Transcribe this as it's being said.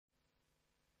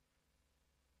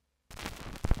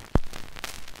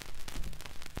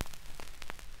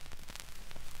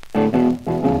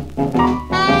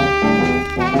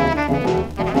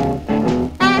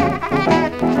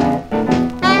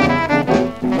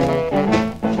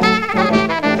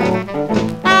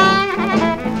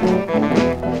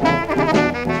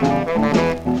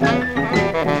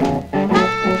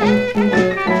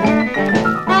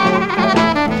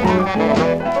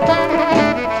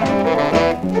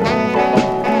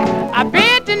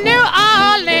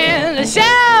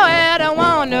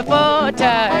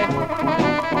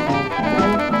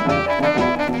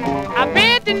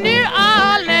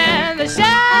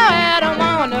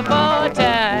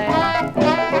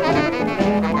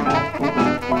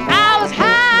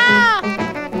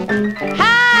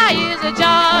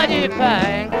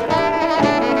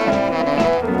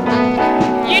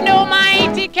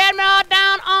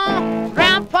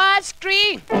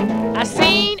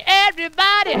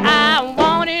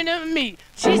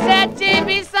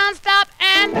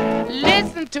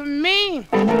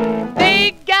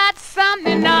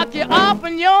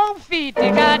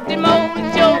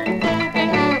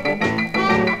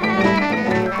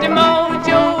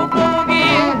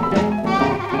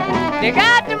They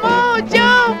got the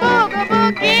mojo boogie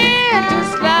boogie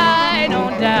to slide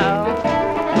on down.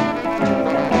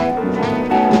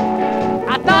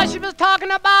 I thought she was talking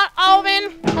about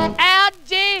Alvin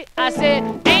L.G. I said,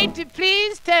 ain't you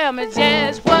please tell me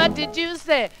just what did you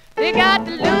say? They got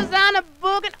the Louisiana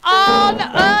book and all the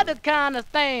other kind of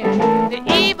things. They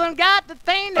even got the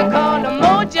thing they call the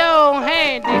mojo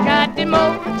hand. They got the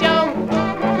mojo,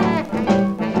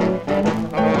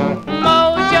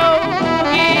 mojo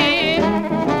boogie.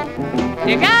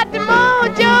 They got the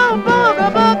mojo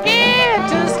boogie boogie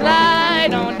to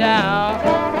slide on down.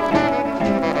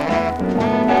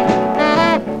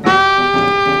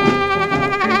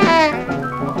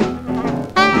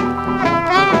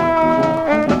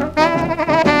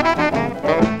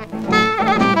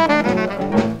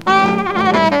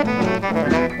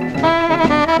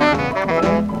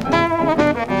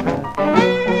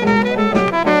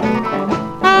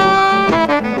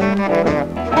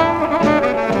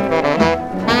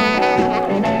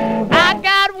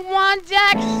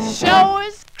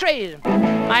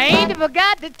 My angel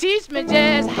forgot to teach me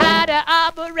just how to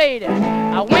operate it.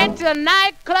 I went to a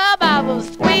nightclub, I was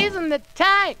squeezing the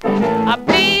tight. I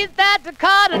breathed at the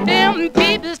car, the damn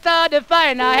people started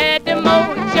fighting. I had the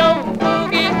mojo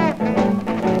boogie.